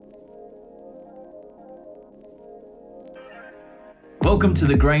Welcome to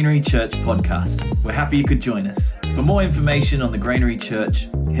the Granary Church podcast. We're happy you could join us. For more information on the Granary Church,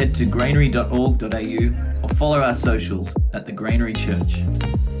 head to granary.org.au or follow our socials at the Granary Church.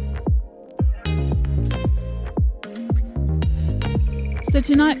 So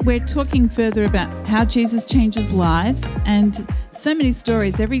tonight we're talking further about how Jesus changes lives, and so many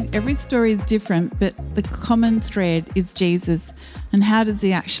stories. Every story is different, but the common thread is Jesus. And how does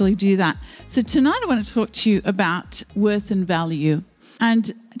he actually do that? So tonight I want to talk to you about worth and value.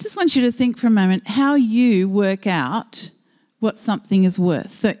 And I just want you to think for a moment how you work out what something is worth.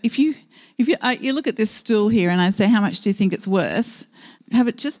 So if you look at this stool here and I say, how much do you think it's worth?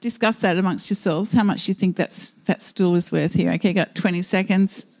 Just discuss that amongst yourselves, how much you think that stool is worth here. Okay, got 20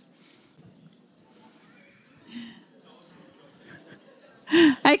 seconds.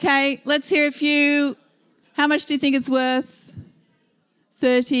 Okay, let's hear a few. How much do you think it's worth?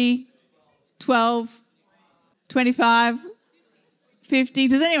 30, 12, 25, 50.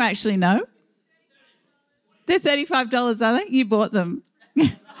 Does anyone actually know? They're $35, are they? You bought them.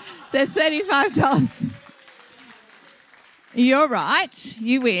 They're $35. You're right.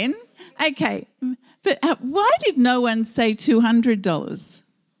 You win. Okay. But why did no one say $200?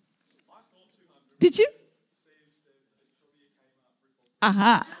 Did you?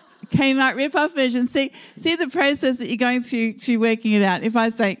 Aha. Kmart rip-off version. See the process that you're going through working it out. If I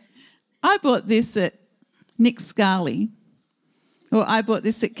say, I bought this at Nick Scarley, or I bought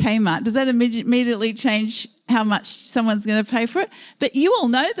this at Kmart, does that immediately change how much someone's going to pay for it? But you all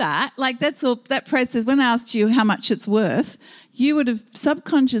know that. Like that's all, that process, when I asked you how much it's worth, you would have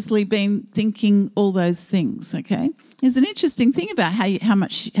subconsciously been thinking all those things, okay? There's an interesting thing about how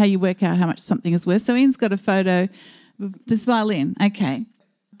you work out how much something is worth. So Ian's got a photo of this violin, okay.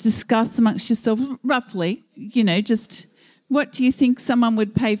 Discuss amongst yourself roughly, just what do you think someone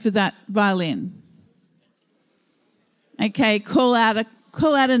would pay for that violin? Okay, call out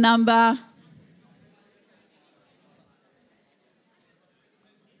a number.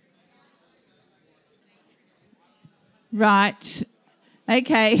 Right.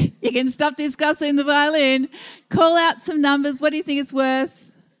 Okay, you can stop discussing the violin. Call out some numbers. What do you think it's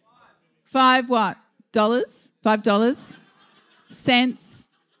worth? $5 what? Dollars? $5? Cents?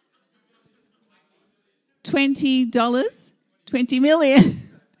 $20? 20 million?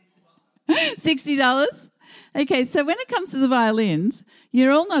 $60? Okay, so when it comes to the violins,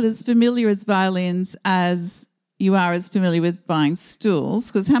 you're all not as familiar as violins as you are as familiar with buying stools,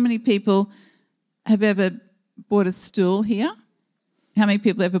 because how many people have ever bought a stool here? How many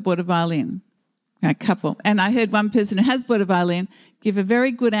people ever bought a violin? A couple. And I heard one person who has bought a violin give a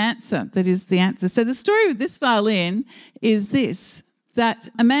very good answer. That is the answer. So the story with this violin is this, that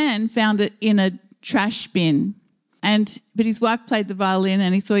a man found it in a trash bin, but his wife played the violin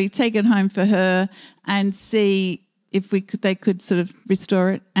and he thought he'd take it home for her and see if they could sort of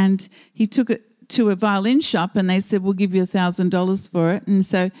restore it. And he took it to a violin shop and they said, we'll give you $1,000 for it. And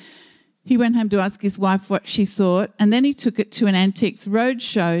so he went home to ask his wife what she thought, and then he took it to an antiques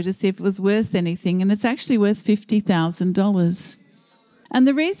roadshow to see if it was worth anything, and it's actually worth $50,000. And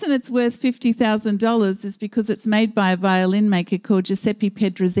the reason it's worth $50,000 is because it's made by a violin maker called Giuseppe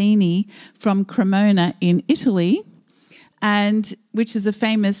Pedrozzini from Cremona in Italy, and which is a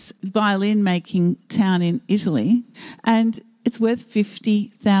famous violin-making town in Italy, and it's worth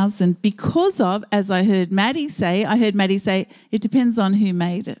 $50,000 because of, as I heard Maddie say, it depends on who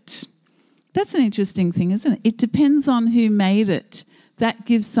made it. That's an interesting thing, isn't it? It depends on who made it. That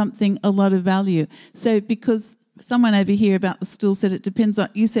gives something a lot of value. So because someone over here about the stool said it depends on,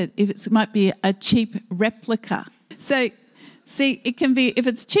 you said it might be a cheap replica. So see, it can be, if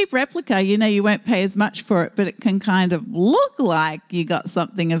it's cheap replica, you won't pay as much for it, but it can kind of look like you got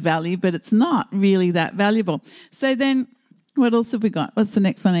something of value, but it's not really that valuable. So then what else have we got? What's the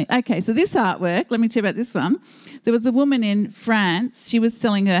next one? Okay, so this artwork, let me tell you about this one. There was a woman in France, she was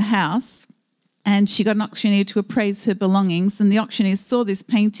selling her house, and she got an auctioneer to appraise her belongings, and the auctioneer saw this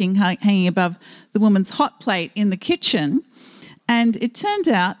painting hanging above the woman's hot plate in the kitchen, and it turned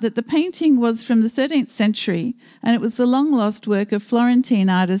out that the painting was from the 13th century, and it was the long-lost work of Florentine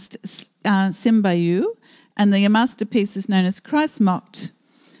artist Cimabue, and the masterpiece is known as Christ Mocked,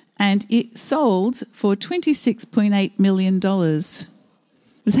 and it sold for $26.8 million. It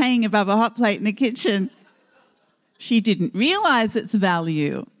was hanging above a hot plate in the kitchen. She didn't realise its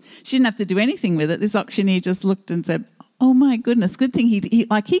value. She didn't have to do anything with it. This auctioneer just looked and said, oh my goodness, good thing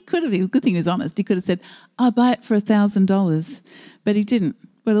good thing he was honest. He could have said, I'll buy it for $1,000, but he didn't.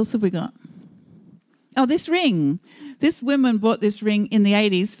 What else have we got? Oh, this ring. This woman bought this ring in the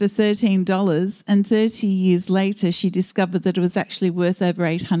 80s for $13, and 30 years later she discovered that it was actually worth over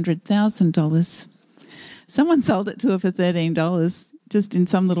 $800,000. Someone sold it to her for $13. just in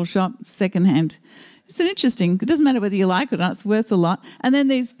some little shop, secondhand. It's interesting. It doesn't matter whether you like it or not. It's worth a lot. And then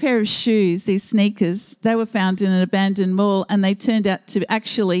these pair of shoes, these sneakers, they were found in an abandoned mall, and they turned out to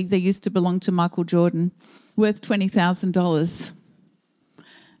actually, they used to belong to Michael Jordan, worth $20,000.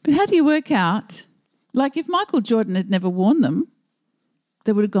 But how do you work out, like if Michael Jordan had never worn them,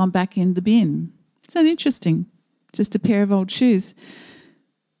 they would have gone back in the bin. Isn't that interesting? Just a pair of old shoes.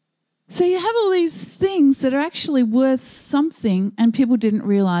 So you have all these things that are actually worth something, and people didn't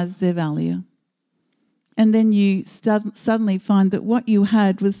realise their value. And then you suddenly find that what you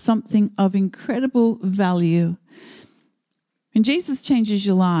had was something of incredible value. When Jesus changes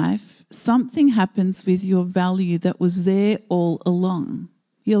your life, something happens with your value that was there all along.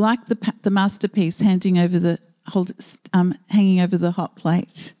 You're like the masterpiece hanging over the hot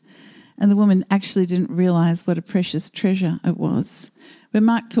plate. And the woman actually didn't realise what a precious treasure it was. When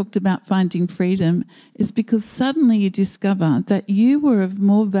Mark talked about finding freedom, it's because suddenly you discover that you were of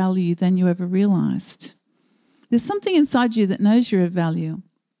more value than you ever realised. There's something inside you that knows you're of value.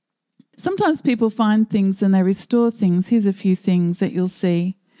 Sometimes people find things and they restore things. Here's a few things that you'll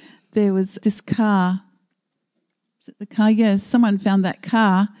see. There was this car. Is it the car? Yes, someone found that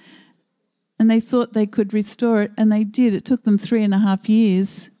car and they thought they could restore it, and they did. It took them 3.5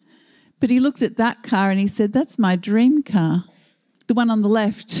 years. But he looked at that car and he said, that's my dream car, the one on the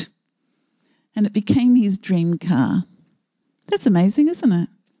left. And it became his dream car. That's amazing, isn't it?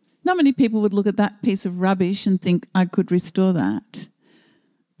 Not many people would look at that piece of rubbish and think, I could restore that.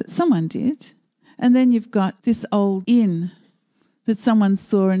 But someone did. And then you've got this old inn that someone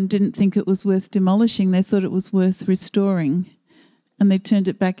saw and didn't think it was worth demolishing. They thought it was worth restoring. And they turned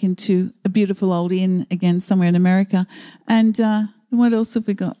it back into a beautiful old inn again somewhere in America. And what else have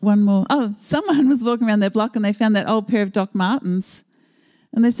we got? One more. Oh, someone was walking around their block and they found that old pair of Doc Martens.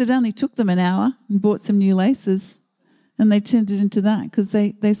 And they said it only took them an hour and bought some new laces. And they turned it into that because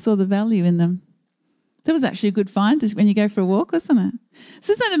they saw the value in them. That was actually a good find when you go for a walk, wasn't it?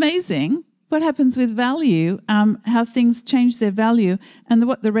 So isn't that amazing? What happens with value, how things change their value, and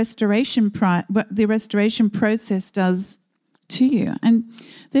what the restoration process does to you. And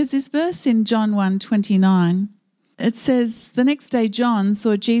there's this verse in John 1:29. It says, the next day John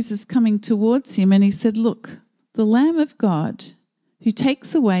saw Jesus coming towards him, and he said, look, the Lamb of God who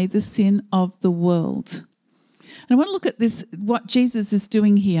takes away the sin of the world. And I want to look at this, what Jesus is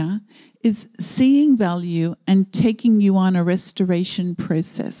doing here is seeing value and taking you on a restoration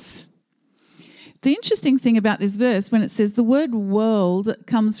process. The interesting thing about this verse, when it says the word world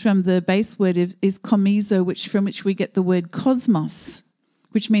comes from the base word is komizo, from which we get the word cosmos,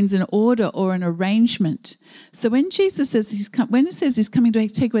 which means an order or an arrangement. So when Jesus says when it says he's coming to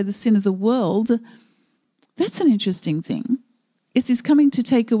take away the sin of the world, that's an interesting thing. He's coming to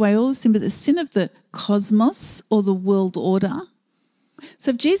take away all the sin, but the sin of the cosmos or the world order.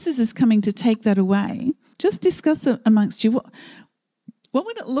 So if Jesus is coming to take that away, just discuss it amongst you. What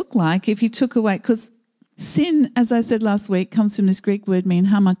would it look like if he took away, because sin, as I said last week, comes from this Greek word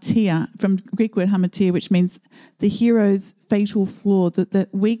hamartia, which means the hero's fatal flaw, that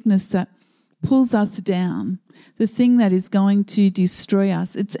weakness that pulls us down, the thing that is going to destroy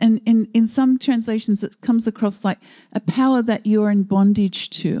us. It's in some translations it comes across like a power that you're in bondage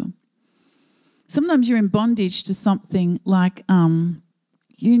to. Sometimes you're in bondage to something like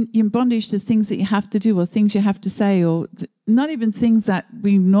you're in bondage to things that you have to do or things you have to say, or not even things that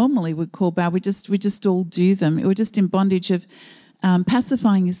we normally would call bad. We just all do them. We're just in bondage of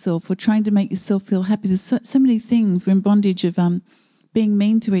pacifying yourself or trying to make yourself feel happy. There's so many things. We're in bondage of being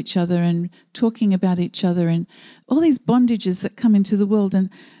mean to each other and talking about each other and all these bondages that come into the world.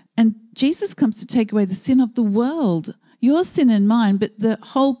 And Jesus comes to take away the sin of the world, your sin and mine, but the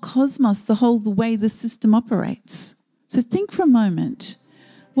whole cosmos, the way the system operates. So think for a moment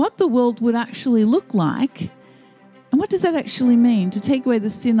what the world would actually look like, and what does that actually mean to take away the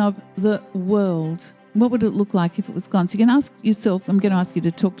sin of the world? What would it look like if it was gone? So you can ask yourself, I'm going to ask you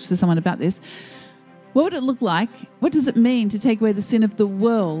to talk to someone about this. What would it look like? What does it mean to take away the sin of the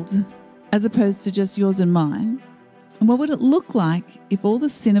world as opposed to just yours and mine? And what would it look like if all the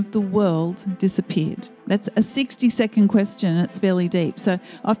sin of the world disappeared? That's a 60-second question. It's fairly deep. So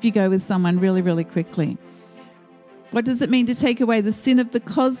off you go with someone really, really quickly. What does it mean to take away the sin of the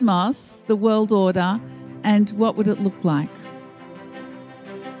cosmos, the world order, and what would it look like?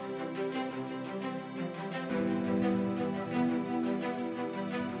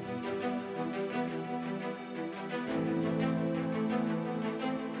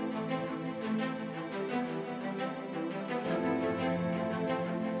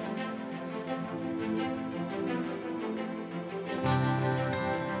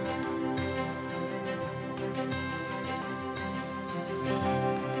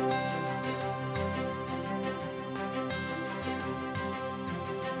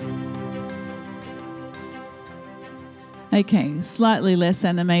 Okay, slightly less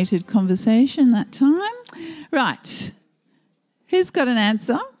animated conversation that time. Right. Who's got an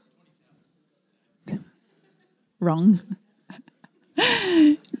answer? Wrong.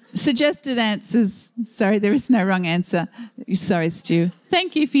 Suggested answers. Sorry, there is no wrong answer. Sorry, Stu.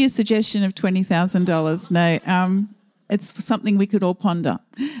 Thank you for your suggestion of $20,000. No, it's something we could all ponder.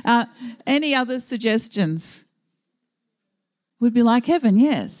 Any other suggestions? Would be like heaven,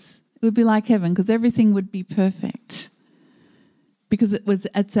 yes. It would be like heaven because everything would be perfect. Because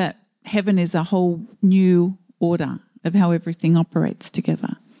heaven is a whole new order of how everything operates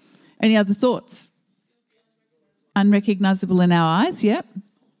together. Any other thoughts? Unrecognizable in our eyes, yep.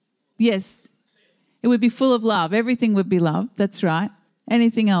 Yes. It would be full of love. Everything would be love. That's right.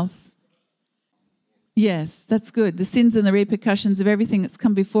 Anything else? Yes, that's good. The sins and the repercussions of everything that's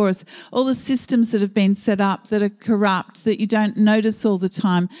come before us, all the systems that have been set up that are corrupt, that you don't notice all the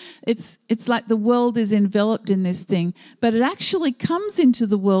time. It's like the world is enveloped in this thing, but it actually comes into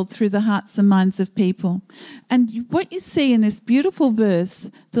the world through the hearts and minds of people. And what you see in this beautiful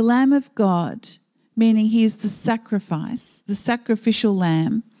verse, the Lamb of God, meaning he is the sacrifice, the sacrificial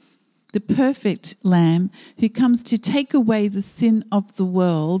lamb, the perfect lamb who comes to take away the sin of the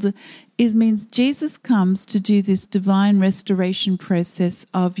world, means Jesus comes to do this divine restoration process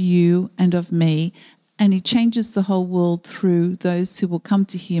of you and of me, and he changes the whole world through those who will come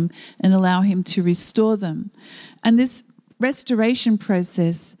to him and allow him to restore them. And this restoration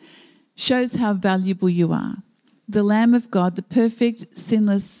process shows how valuable you are. The Lamb of God, the perfect,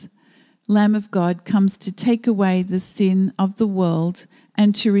 sinless Lamb of God, comes to take away the sin of the world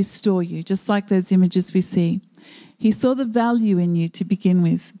and to restore you, just like those images we see. He saw the value in you to begin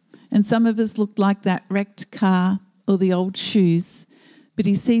with. And some of us look like that wrecked car or the old shoes, but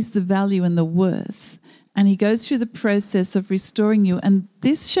he sees the value and the worth. And he goes through the process of restoring you. And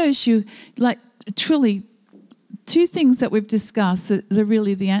this shows you, like, truly, two things that we've discussed that are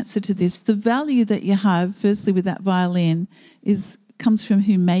really the answer to this. The value that you have, firstly, with that violin, comes from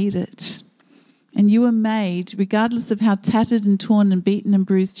who made it. And you were made, regardless of how tattered and torn and beaten and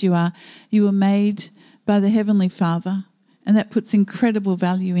bruised you were made by the Heavenly Father. And that puts incredible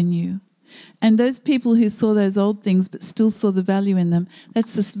value in you. And those people who saw those old things but still saw the value in them,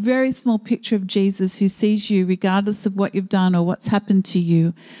 that's this very small picture of Jesus who sees you regardless of what you've done or what's happened to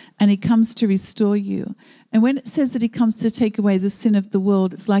you, and he comes to restore you. And when it says that he comes to take away the sin of the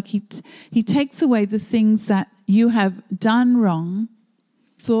world, it's like he takes away the things that you have done wrong,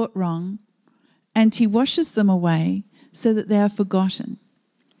 thought wrong, and he washes them away so that they are forgotten.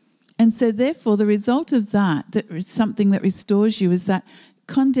 And so therefore the result of that is something that restores you, is that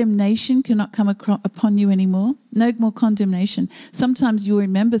condemnation cannot come upon you anymore. No more condemnation. Sometimes you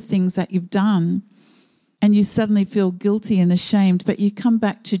remember things that you've done and you suddenly feel guilty and ashamed, but you come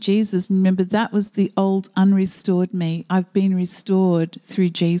back to Jesus and remember that was the old unrestored me. I've been restored through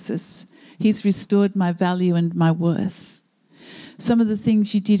Jesus. He's restored my value and my worth. Some of the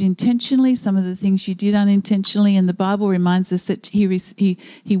things you did intentionally, some of the things you did unintentionally, and the Bible reminds us that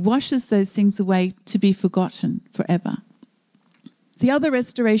he washes those things away to be forgotten forever. The other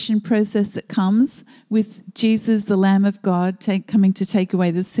restoration process that comes with Jesus, the Lamb of God, coming to take away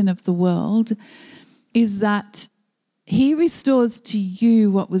the sin of the world, is that he restores to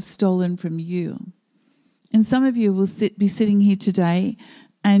you what was stolen from you. And some of you will be sitting here today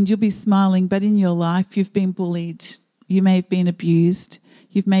and you'll be smiling, but in your life you've been bullied. You may have been abused.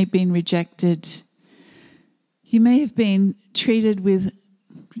 You may have been rejected. You may have been treated with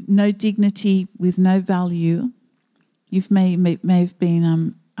no dignity, with no value. You may have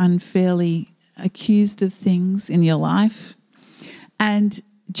been unfairly accused of things in your life. And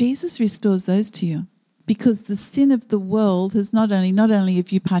Jesus restores those to you because the sin of the world has not only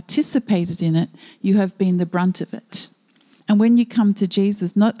have you participated in it, you have been the brunt of it. And when you come to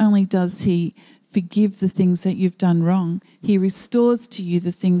Jesus, not only does he forgive the things that you've done wrong, he restores to you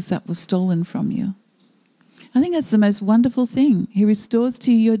the things that were stolen from you. I think that's the most wonderful thing. He restores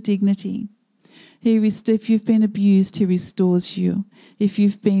to you your dignity. If you've been abused, he restores you. If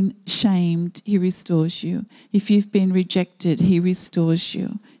you've been shamed, he restores you. If you've been rejected, he restores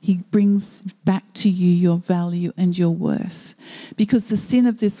you. He brings back to you your value and your worth. Because the sin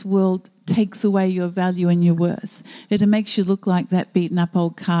of this world takes away your value and your worth. It makes you look like that beaten up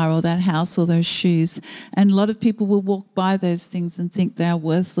old car or that house or those shoes. And a lot of people will walk by those things and think they are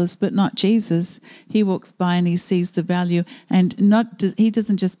worthless, but not Jesus. He walks by and he sees the value, and he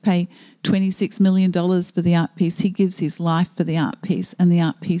doesn't just pay $26 million for the art piece. He gives his life for the art piece, and the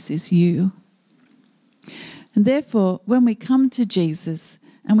art piece is you. And therefore, when we come to Jesus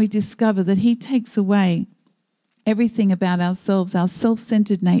and we discover that he takes away everything about ourselves, our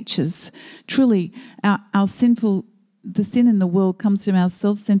self-centered natures, truly our sinful the sin in the world comes from our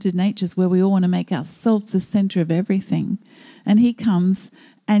self-centered natures where we all want to make ourselves the center of everything. And he comes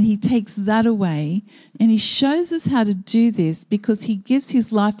and he takes that away and he shows us how to do this because he gives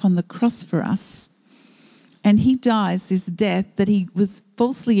his life on the cross for us. And he dies this death that he was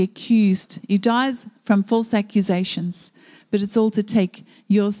falsely accused. He dies from false accusations, but it's all to take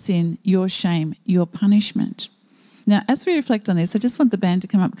your sin, your shame, your punishment. Now, as we reflect on this, I just want the band to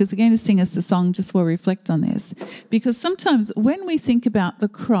come up because they're going to sing us a song just while we reflect on this. Because sometimes when we think about the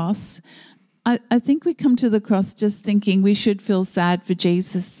cross, I think we come to the cross just thinking we should feel sad for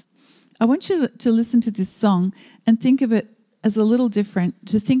Jesus. I want you to listen to this song and think of it as a little different,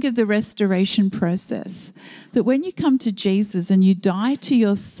 to think of the restoration process. That when you come to Jesus and you die to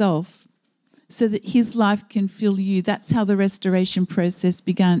yourself so that his life can fill you, that's how the restoration process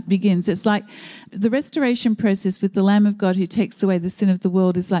begins. It's like the restoration process with the Lamb of God who takes away the sin of the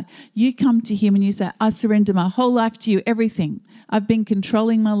world is like you come to him and you say, I surrender my whole life to you, everything. I've been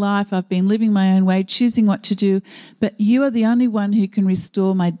controlling my life. I've been living my own way, choosing what to do. But you are the only one who can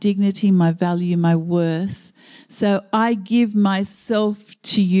restore my dignity, my value, my worth. So I give myself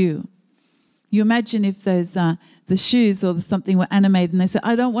to you. You imagine if those the shoes or something were animated and they said,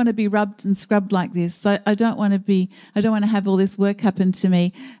 I don't want to be rubbed and scrubbed like this. I don't want to have all this work happen to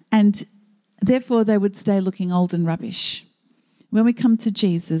me. And therefore they would stay looking old and rubbish. When we come to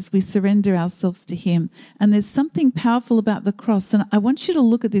Jesus, we surrender ourselves to him. And there's something powerful about the cross. And I want you to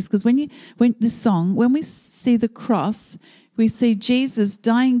look at this because when we see the cross, we see Jesus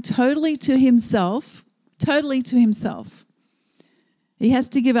dying totally to himself. He has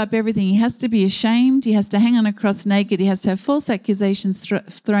to give up everything. He has to be ashamed. He has to hang on a cross naked. He has to have false accusations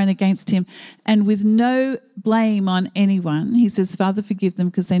thrown against him. And with no blame on anyone, he says, Father, forgive them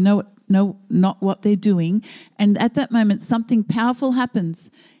because they know not what they're doing. And at that moment, something powerful happens.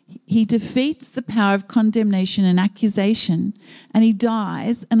 He defeats the power of condemnation and accusation, and he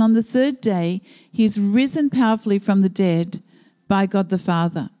dies. And on the third day, he's risen powerfully from the dead by God the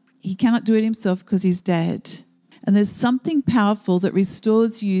Father. He cannot do it himself because he's dead. And there's something powerful that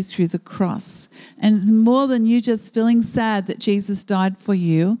restores you through the cross. And it's more than you just feeling sad that Jesus died for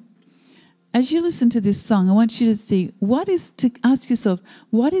you. As you listen to this song, I want you to ask yourself,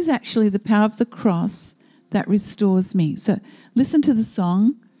 what is actually the power of the cross that restores me? So listen to the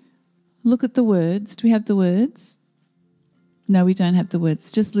song. Look at the words. Do we have the words? No, we don't have the words.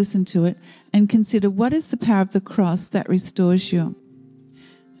 Just listen to it and consider what is the power of the cross that restores you.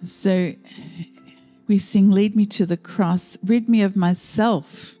 So we sing, lead me to the cross, rid me of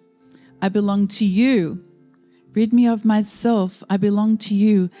myself, I belong to you. Rid me of myself, I belong to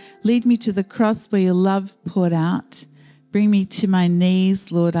you. Lead me to the cross where your love poured out. Bring me to my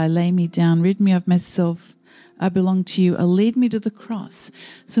knees, Lord, I lay me down. Rid me of myself, I belong to you. Lead me to the cross.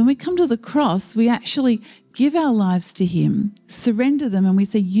 So when we come to the cross, we actually give our lives to him, surrender them, and we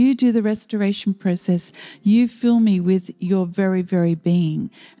say, you do the restoration process. You fill me with your very, very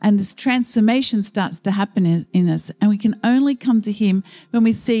being. And this transformation starts to happen in us. And we can only come to him when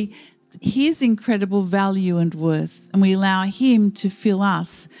we see his incredible value and worth, and we allow him to fill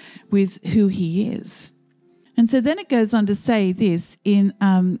us with who he is. And so then it goes on to say this in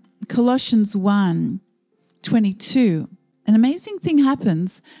Colossians 1:22. An amazing thing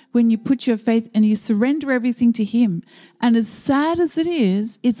happens when you put your faith and you surrender everything to him. And as sad as it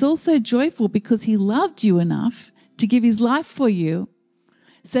is, it's also joyful because he loved you enough to give his life for you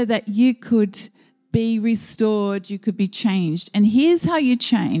so that you could be restored, you could be changed. And here's how you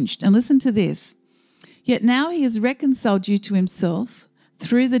changed. And listen to this. Yet now he has reconciled you to himself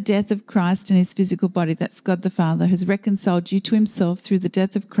through the death of Christ in his physical body. That's God the Father has reconciled you to himself through the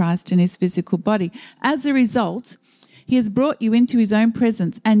death of Christ in his physical body. As a result, he has brought you into his own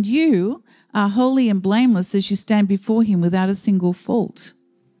presence, and you are holy and blameless as you stand before him without a single fault.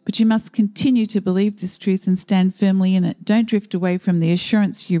 But you must continue to believe this truth and stand firmly in it. Don't drift away from the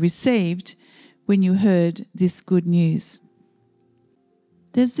assurance you received when you heard this good news.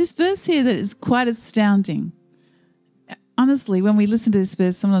 There's this verse here that is quite astounding. Honestly, when we listen to this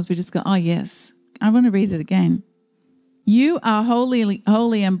verse, sometimes we just go, oh yes, I want to read it again. You are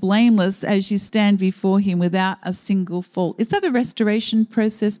holy and blameless as you stand before him without a single fault. Is that a restoration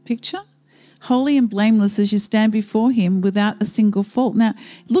process picture? Holy and blameless as you stand before him without a single fault. Now,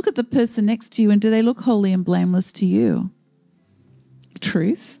 look at the person next to you, and do they look holy and blameless to you?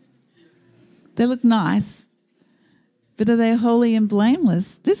 Truth. They look nice, but are they holy and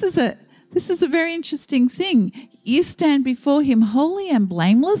blameless? This is a very interesting thing. You stand before him holy and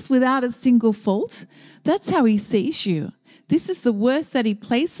blameless without a single fault. That's how he sees you. This is the worth that he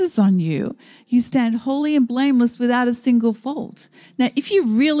places on you. You stand holy and blameless without a single fault. Now, if you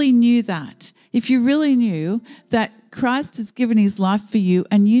really knew that, if you really knew that Christ has given his life for you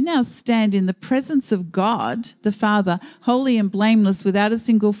and you now stand in the presence of God, the Father, holy and blameless without a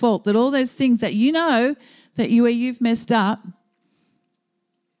single fault, that all those things that you know that where you've messed up,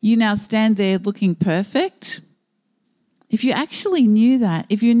 you now stand there looking perfect. If you actually knew that,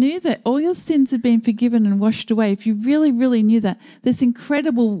 if you knew that all your sins have been forgiven and washed away, if you really, really knew that, this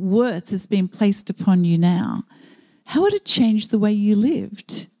incredible worth has been placed upon you now, how would it change the way you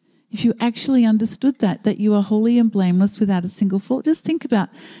lived? If you actually understood that you are holy and blameless without a single fault, just think about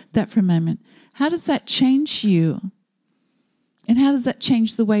that for a moment. How does that change you? And how does that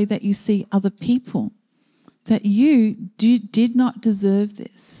change the way that you see other people? That you did not deserve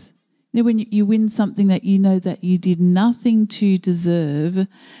this. You know, when you win something that you know that you did nothing to deserve,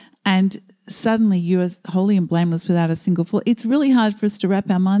 and suddenly you are holy and blameless without a single fault. It's really hard for us to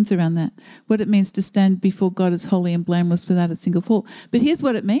wrap our minds around that, what it means to stand before God as holy and blameless without a single fault. But here's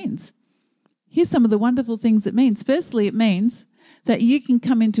what it means. Here's some of the wonderful things it means. Firstly, it means that you can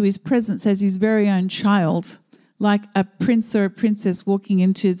come into his presence as his very own child, like a prince or a princess walking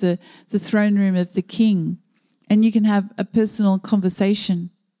into the throne room of the king, and you can have a personal conversation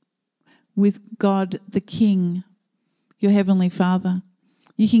with God the King, your Heavenly Father.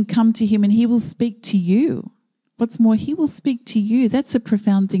 You can come to him and he will speak to you. What's more, he will speak to you. That's a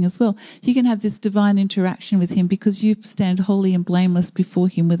profound thing as well. You can have this divine interaction with him because you stand holy and blameless before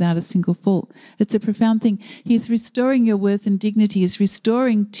him without a single fault. It's a profound thing. He's restoring your worth and dignity. He's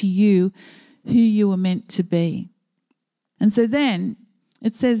restoring to you who you were meant to be. And so then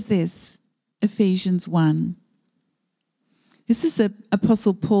it says this, Ephesians 1. This is the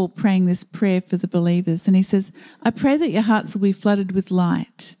Apostle Paul praying this prayer for the believers. And he says, I pray that your hearts will be flooded with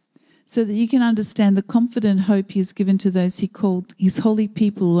light so that you can understand the confident hope he has given to those he called his holy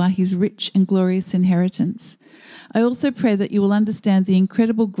people who are his rich and glorious inheritance. I also pray that you will understand the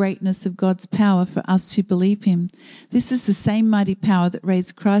incredible greatness of God's power for us who believe him. This is the same mighty power that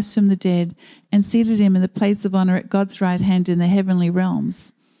raised Christ from the dead and seated him in the place of honor at God's right hand in the heavenly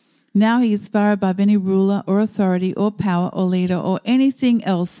realms. Now he is far above any ruler or authority or power or leader or anything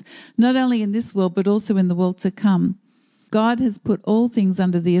else, not only in this world but also in the world to come. God has put all things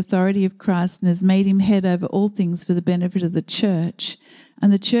under the authority of Christ and has made him head over all things for the benefit of the church.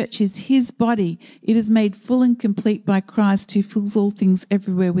 And the church is his body. It is made full and complete by Christ who fills all things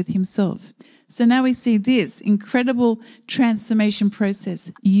everywhere with himself. So now we see this incredible transformation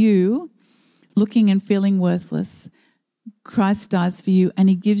process. You looking and feeling worthless, Christ dies for you and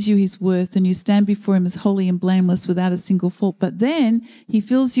he gives you his worth and you stand before him as holy and blameless without a single fault. But then he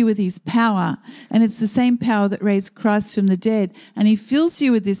fills you with his power, and it's the same power that raised Christ from the dead. And he fills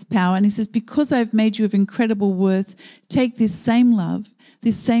you with this power and he says, because I've made you of incredible worth, take this same love,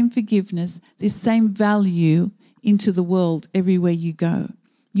 this same forgiveness, this same value into the world everywhere you go.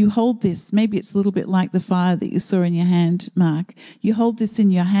 You hold this. Maybe it's a little bit like the fire that you saw in your hand, Mark. You hold this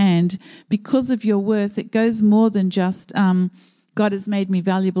in your hand because of your worth. It goes more than just God has made me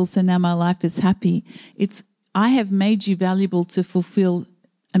valuable, so now my life is happy. It's I have made you valuable to fulfill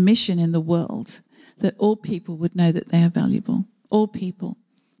a mission in the world, that all people would know that they are valuable. All people.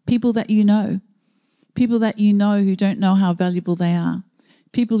 People that you know. People that you know who don't know how valuable they are.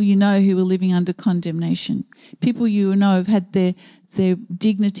 People you know who are living under condemnation. People you know have had their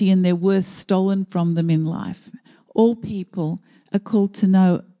dignity and their worth stolen from them in life. All people are called to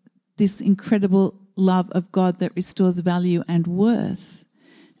know this incredible love of God that restores value and worth.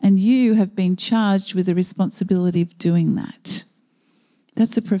 And you have been charged with the responsibility of doing that.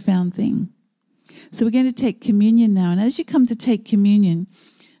 That's a profound thing. So we're going to take communion now. And as you come to take communion,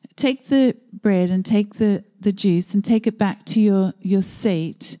 take the bread and take the juice and take it back to your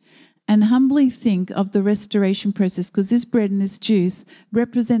seat. And humbly think of the restoration process, because this bread and this juice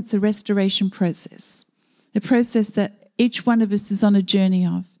represents the restoration process, a process that each one of us is on a journey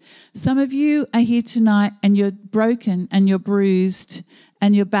of. Some of you are here tonight and you're broken and you're bruised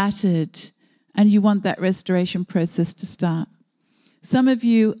and you're battered and you want that restoration process to start. Some of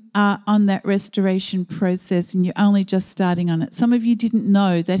you are on that restoration process and you're only just starting on it. Some of you didn't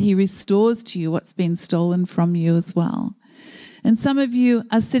know that he restores to you what's been stolen from you as well. And some of you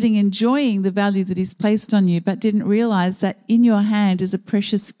are sitting enjoying the value that he's placed on you, but didn't realize that in your hand is a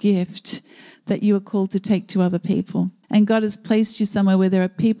precious gift that you are called to take to other people. And God has placed you somewhere where there are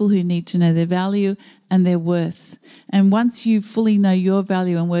people who need to know their value and their worth. And once you fully know your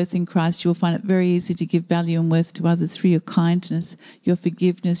value and worth in Christ, you'll find it very easy to give value and worth to others through your kindness, your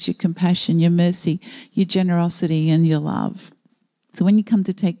forgiveness, your compassion, your mercy, your generosity, and your love. So when you come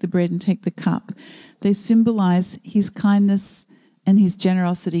to take the bread and take the cup, they symbolize his kindness and his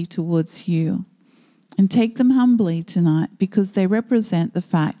generosity towards you. And take them humbly tonight because they represent the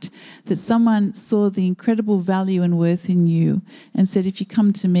fact that someone saw the incredible value and worth in you and said, if you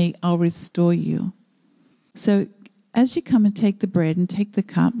come to me, I'll restore you. So as you come and take the bread and take the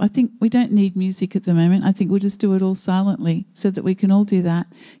cup, I think we don't need music at the moment. I think we'll just do it all silently so that we can all do that.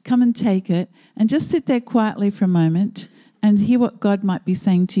 Come and take it and just sit there quietly for a moment and hear what God might be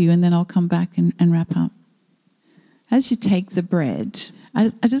saying to you, and then I'll come back and wrap up. As you take the bread, I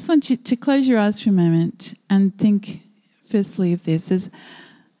just want you to close your eyes for a moment and think firstly of this.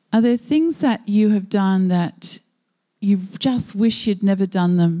 Are there things that you have done that you just wish you'd never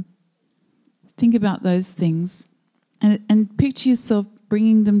done them? Think about those things and picture yourself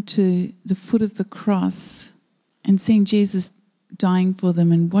bringing them to the foot of the cross and seeing Jesus dying for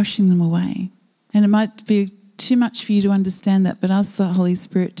them and washing them away. And it might be too much for you to understand that, but ask the Holy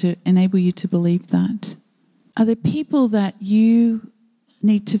Spirit to enable you to believe that. Are there people that you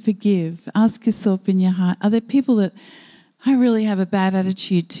need to forgive? Ask yourself in your heart, are there people that I really have a bad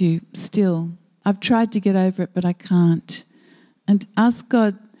attitude to still? I've tried to get over it, but I can't. And ask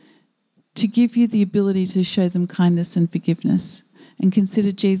God to give you the ability to show them kindness and forgiveness. And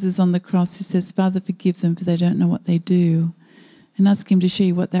consider Jesus on the cross who says, Father, forgive them for they don't know what they do. And ask him to show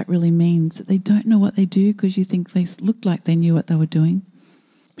you what that really means. That they don't know what they do because you think they looked like they knew what they were doing.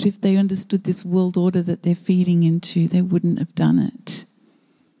 But if they understood this world order that they're feeding into, they wouldn't have done it.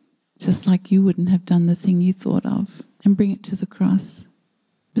 Just like you wouldn't have done the thing you thought of, and bring it to the cross.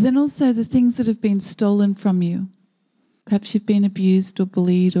 But then also the things that have been stolen from you. Perhaps you've been abused or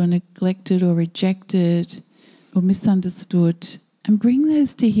bullied or neglected or rejected or misunderstood. And bring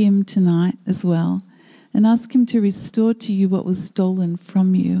those to him tonight as well. And ask him to restore to you what was stolen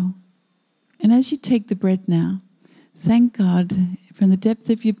from you. And as you take the bread now, thank God from the depth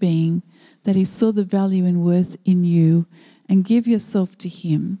of your being that he saw the value and worth in you, and give yourself to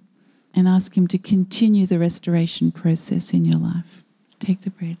him and ask him to continue the restoration process in your life. Let's take the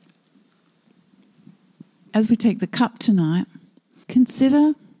bread. As we take the cup tonight,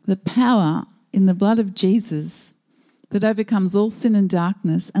 consider the power in the blood of Jesus that overcomes all sin and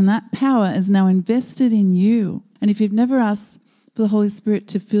darkness, and that power is now invested in you. And if you've never asked for the Holy Spirit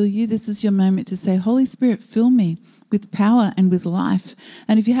to fill you, this is your moment to say, Holy Spirit, fill me with power and with life.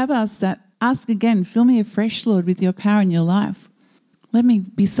 And if you have asked that, ask again, fill me afresh, Lord, with your power in your life. Let me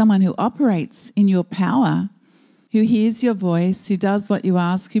be someone who operates in your power, who hears your voice, who does what you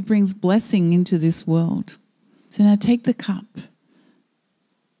ask, who brings blessing into this world. So now take the cup.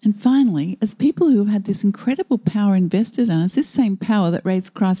 And finally, as people who have had this incredible power invested in us, this same power that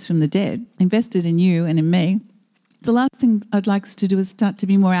raised Christ from the dead, invested in you and in me, the last thing I'd like us to do is start to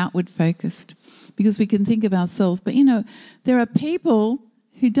be more outward focused, because we can think of ourselves. But, there are people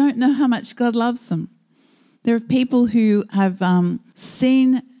who don't know how much God loves them. There are people who have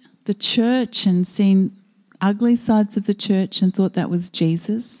seen the church and seen ugly sides of the church and thought that was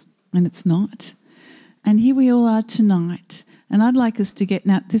Jesus, and it's not. And here we all are tonight. And I'd like us to get,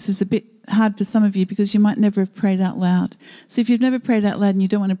 now this is a bit hard for some of you because you might never have prayed out loud. So if you've never prayed out loud and you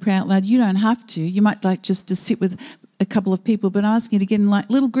don't want to pray out loud, you don't have to. You might like just to sit with a couple of people, but I'm asking you to get in like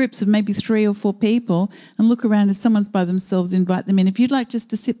little groups of maybe 3 or 4 people and look around. If someone's by themselves, invite them in. If you'd like just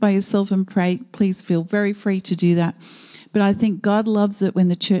to sit by yourself and pray, please feel very free to do that. But I think God loves it when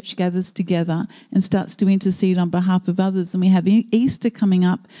the church gathers together and starts to intercede on behalf of others. And we have Easter coming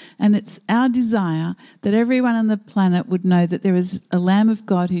up, and it's our desire that everyone on the planet would know that there is a Lamb of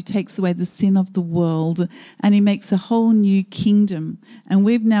God who takes away the sin of the world, and he makes a whole new kingdom. And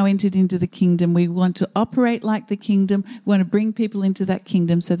we've now entered into the kingdom. We want to operate like the kingdom. We want to bring people into that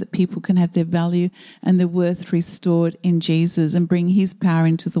kingdom so that people can have their value and their worth restored in Jesus and bring his power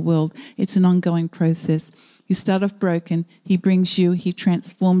into the world. It's an ongoing process. You start off broken, he brings you, he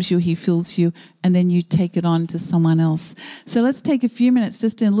transforms you, he fills you, and then you take it on to someone else. So let's take a few minutes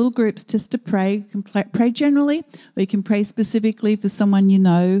just in little groups just to pray. You can pray generally, or you can pray specifically for someone you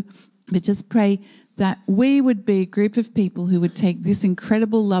know, but just pray that we would be a group of people who would take this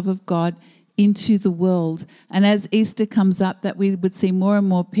incredible love of God into the world. And as Easter comes up, that we would see more and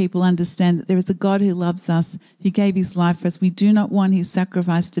more people understand that there is a God who loves us, who gave his life for us. We do not want his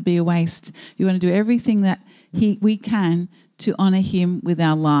sacrifice to be a waste. We want to do everything that we can to honour him with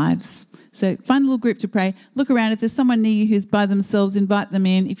our lives. So find a little group to pray. Look around. If there's someone near you who's by themselves, invite them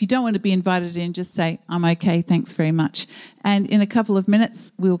in. If you don't want to be invited in, just say, I'm okay, thanks very much. And in a couple of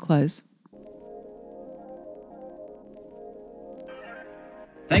minutes, we'll close.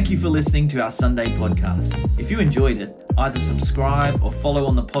 Thank you for listening to our Sunday podcast. If you enjoyed it, either subscribe or follow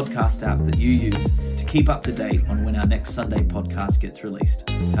on the podcast app that you use to keep up to date on when our next Sunday podcast gets released.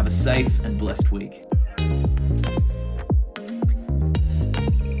 Have a safe and blessed week.